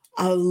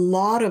a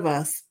lot of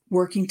us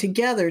working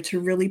together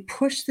to really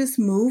push this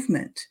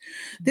movement.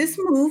 This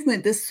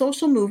movement, this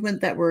social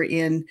movement that we're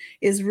in,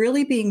 is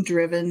really being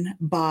driven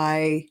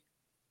by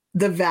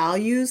the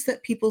values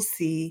that people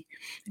see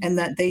and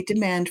that they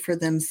demand for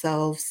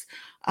themselves.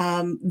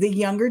 The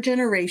younger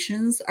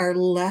generations are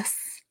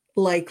less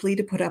likely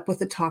to put up with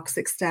the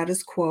toxic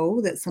status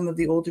quo that some of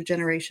the older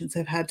generations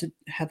have had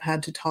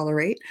to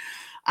tolerate.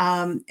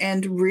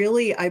 And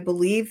really, I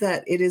believe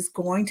that it is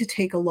going to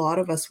take a lot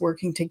of us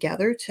working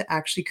together to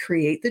actually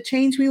create the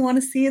change we want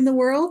to see in the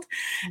world.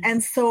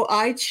 And so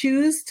I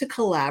choose to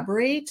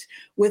collaborate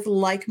with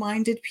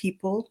like-minded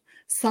people.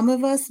 Some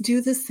of us do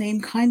the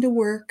same kind of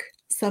work.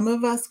 Some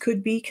of us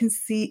could be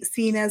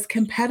seen as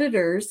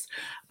competitors,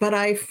 but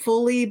I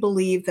fully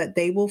believe that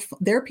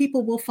their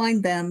people will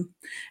find them,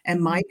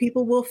 and my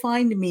people will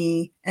find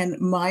me, and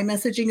my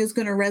messaging is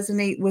going to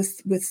resonate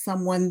with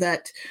someone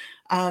that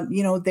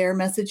their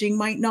messaging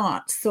might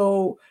not.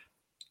 So,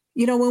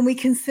 when we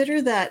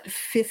consider that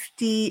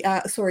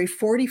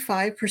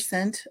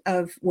 45%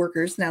 of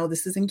workers, now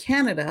this is in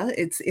Canada,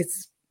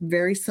 it's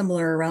very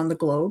similar around the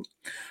globe,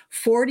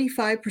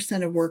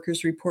 45% of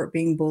workers report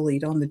being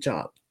bullied on the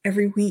job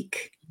every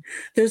week.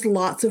 There's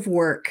lots of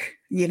work,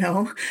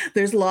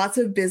 there's lots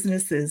of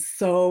businesses.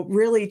 So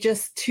really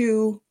just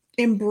to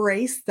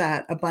embrace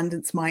that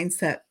abundance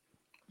mindset.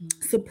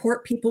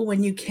 Support people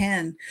when you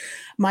can.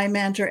 My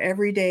mantra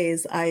every day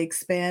is I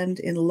expand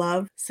in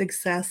love,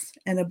 success,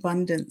 and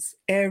abundance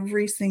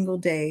every single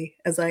day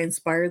as I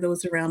inspire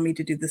those around me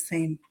to do the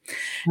same.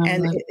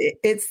 And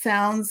it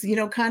sounds,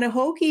 kind of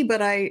hokey,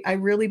 but I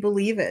really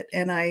believe it.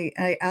 And I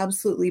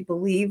absolutely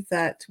believe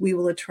that we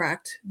will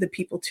attract the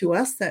people to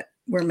us that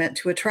we're meant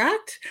to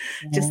attract,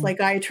 just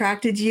like I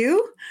attracted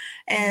you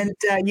and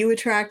you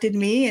attracted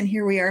me. And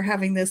here we are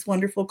having this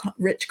wonderful,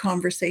 rich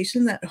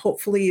conversation that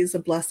hopefully is a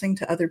blessing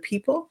to other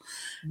people.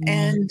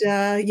 And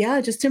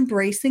just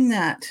embracing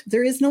that.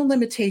 There is no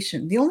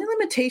limitation. The only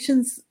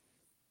limitations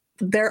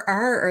there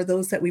are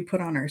those that we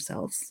put on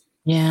ourselves.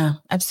 Yeah,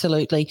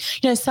 absolutely.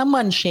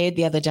 Someone shared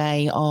the other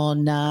day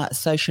on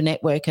social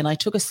network, and I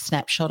took a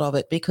snapshot of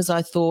it because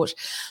I thought,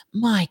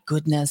 my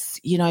goodness,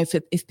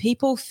 if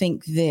people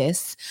think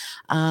this,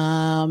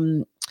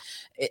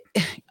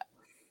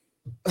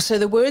 so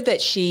the word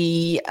that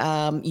she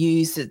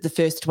used, the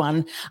first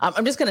one,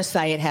 I'm just going to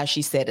say it how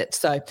she said it.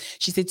 So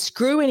she said,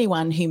 screw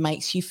anyone who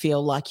makes you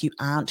feel like you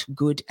aren't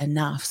good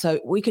enough. So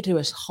we could do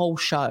a whole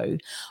show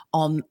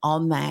on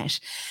that.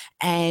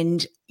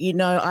 And,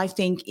 I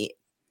think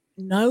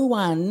no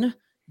one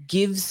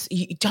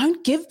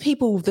don't give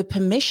people the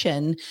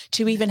permission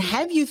to even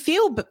have you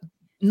feel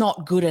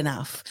not good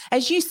enough.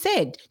 As you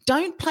said,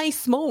 don't play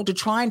small to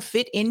try and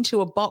fit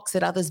into a box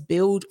that others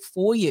build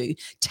for you.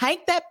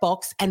 Take that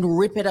box and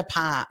rip it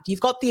apart. You've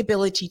got the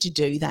ability to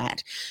do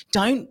that.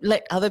 Don't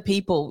let other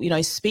people,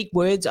 speak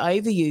words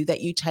over you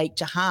that you take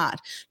to heart.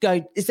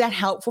 Go, is that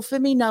helpful for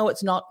me? No,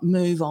 it's not.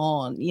 Move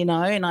on,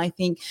 and I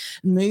think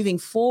moving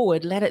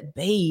forward, let it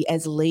be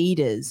as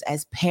leaders,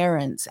 as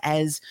parents,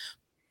 as,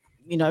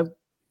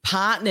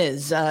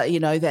 partners,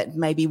 that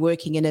may be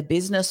working in a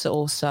business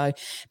also.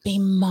 Be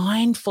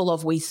mindful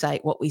of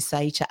what we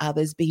say to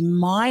others. Be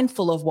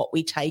mindful of what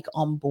we take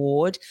on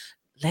board.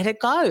 Let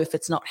it go if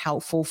it's not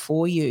helpful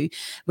for you.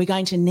 We're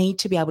going to need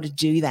to be able to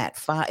do that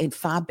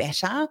far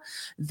better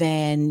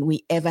than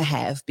we ever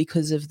have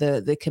because of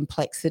the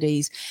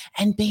complexities,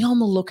 and be on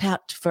the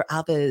lookout for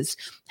others.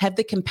 Have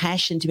the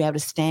compassion to be able to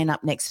stand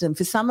up next to them.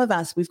 For some of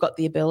us, we've got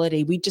the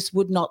ability. We just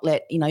would not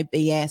let,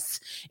 BS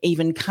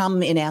even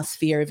come in our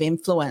sphere of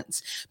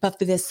influence. But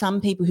there's some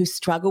people who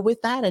struggle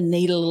with that and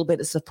need a little bit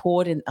of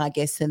support, and I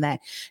guess, and that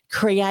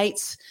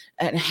creates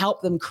and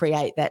help them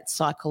create that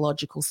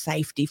psychological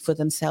safety for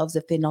themselves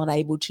if they're not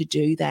able to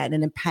do that,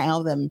 and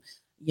empower them.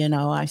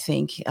 I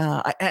think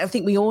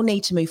we all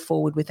need to move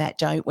forward with that,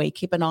 don't we?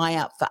 Keep an eye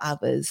out for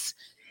others.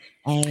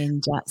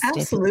 And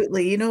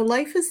absolutely.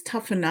 Life is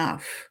tough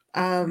enough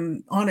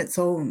on its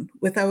own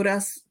without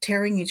us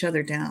tearing each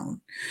other down.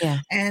 Yeah.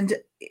 And,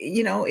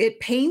 it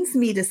pains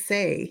me to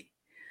say,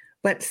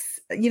 But,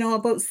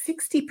 about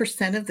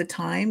 60% of the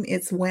time,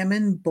 it's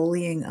women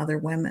bullying other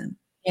women.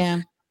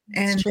 Yeah.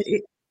 And True.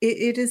 it's We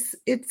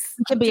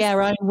can be just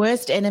our own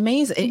worst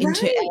enemies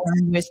into right. our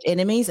own worst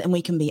enemies, and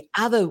we can be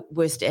other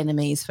worst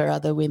enemies for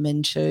other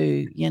women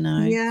too,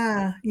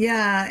 Yeah,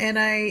 yeah. And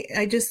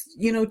I just,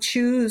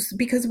 choose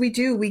because we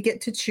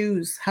get to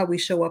choose how we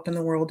show up in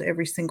the world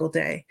every single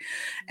day.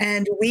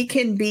 And we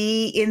can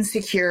be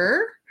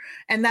insecure.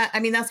 And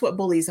that's what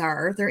bullies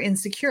are. They're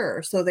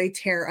insecure. So they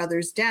tear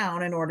others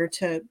down in order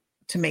to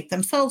make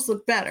themselves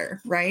look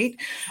better, right?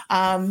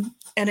 And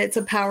it's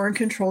a power and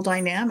control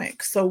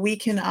dynamic. So we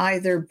can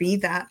either be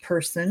that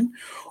person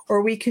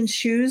or we can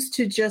choose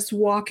to just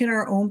walk in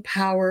our own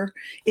power.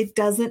 It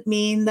doesn't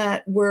mean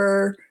that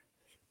we're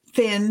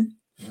thin.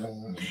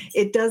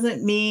 It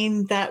doesn't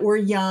mean that we're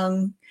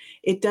young.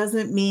 It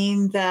doesn't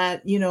mean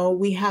that,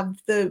 we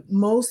have the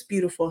most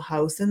beautiful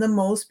house and the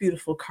most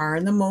beautiful car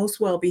and the most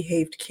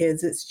well-behaved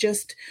kids. It's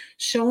just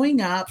showing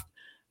up,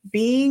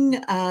 being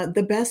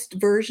the best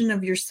version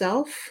of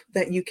yourself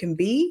that you can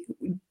be,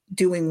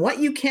 doing what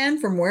you can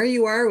from where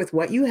you are with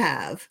what you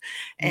have,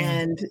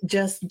 and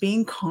just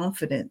being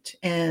confident.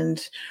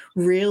 And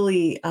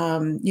really,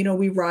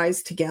 we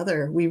rise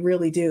together. We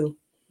really do.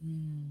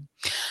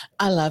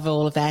 I love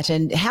all of that.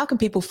 And how can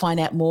people find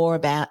out more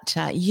about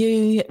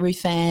you,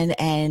 Ruth-Anne,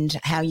 and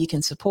how you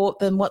can support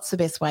them? What's the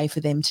best way for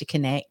them to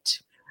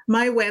connect?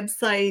 My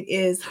website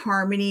is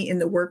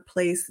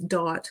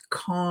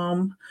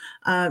harmonyintheworkplace.com.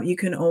 You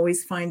can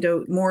always find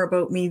out more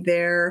about me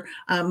there.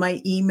 My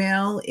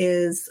email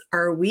is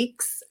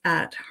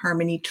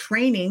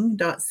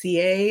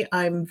rweeks@harmonytraining.ca.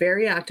 I'm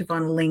very active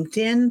on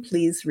LinkedIn.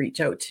 Please reach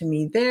out to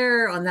me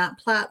there on that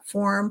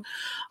platform.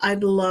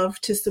 I'd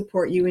love to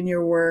support you in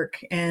your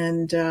work.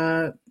 And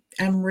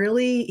I'm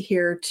really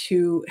here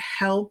to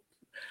help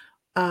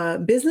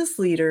business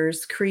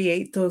leaders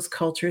create those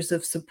cultures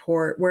of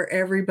support where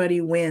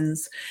everybody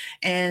wins.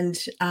 And,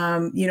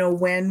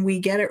 when we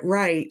get it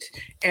right,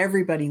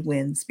 everybody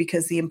wins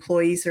because the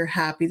employees are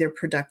happy, they're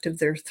productive,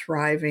 they're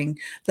thriving.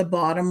 The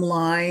bottom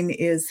line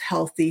is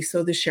healthy,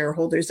 so the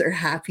shareholders are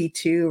happy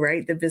too,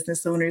 right? The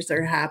business owners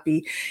are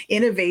happy.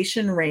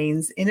 Innovation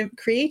reigns.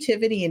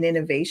 Creativity and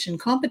innovation.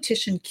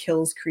 Competition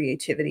kills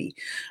creativity.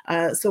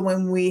 So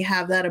when we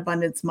have that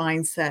abundance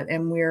mindset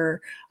and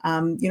we're,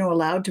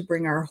 allowed to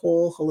bring our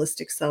whole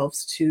holistic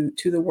selves to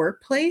the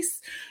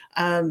workplace,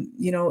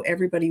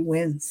 everybody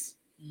wins.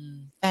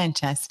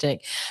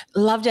 Fantastic.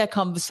 Loved our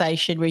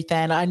conversation,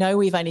 Ruth-Anne. I know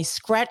we've only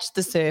scratched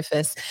the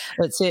surface,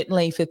 but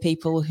certainly for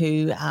people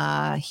who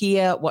are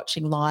here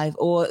watching live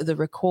or the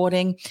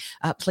recording,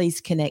 please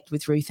connect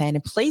with Ruth-Anne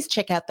and please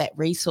check out that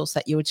resource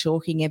that you were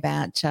talking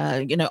about,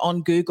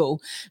 on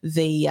Google,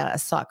 the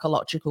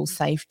psychological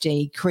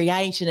safety,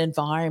 create an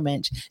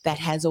environment that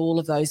has all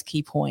of those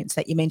key points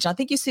that you mentioned. I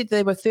think you said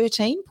there were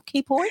 13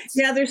 key points.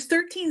 Yeah, there's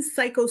 13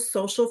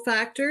 psychosocial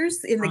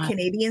factors in the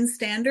Canadian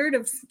standard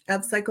of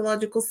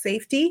psychological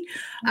safety.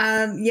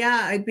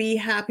 I'd be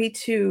happy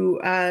to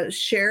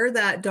share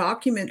that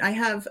document.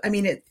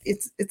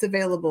 It's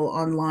available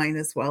online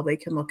as well. They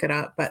can look it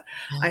up, but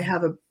I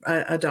have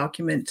a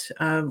document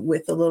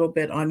with a little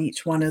bit on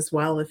each one as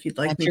well, if you'd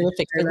like me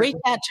terrific. to. So reach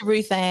out to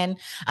Ruth-Anne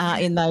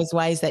in those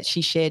ways that she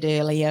shared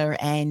earlier,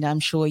 and I'm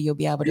sure you'll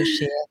be able to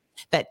share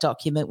that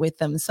document with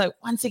them. So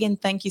once again,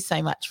 thank you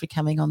so much for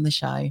coming on the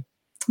show.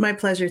 My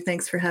pleasure.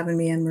 Thanks for having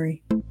me,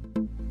 Anne-Marie.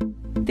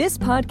 This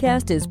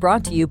podcast is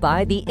brought to you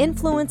by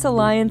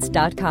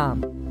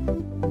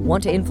theinfluencealliance.com.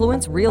 Want to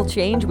influence real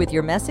change with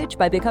your message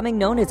by becoming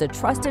known as a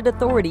trusted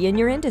authority in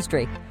your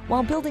industry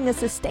while building a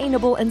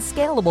sustainable and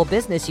scalable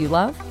business you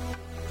love?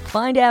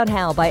 Find out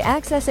how by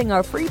accessing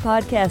our free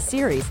podcast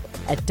series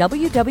at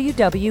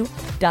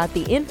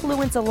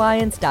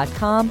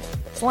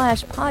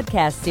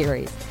www.theinfluencealliance.com/podcast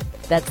series.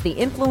 That's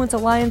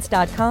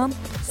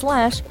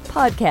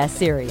theinfluencealliance.com/podcast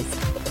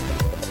series.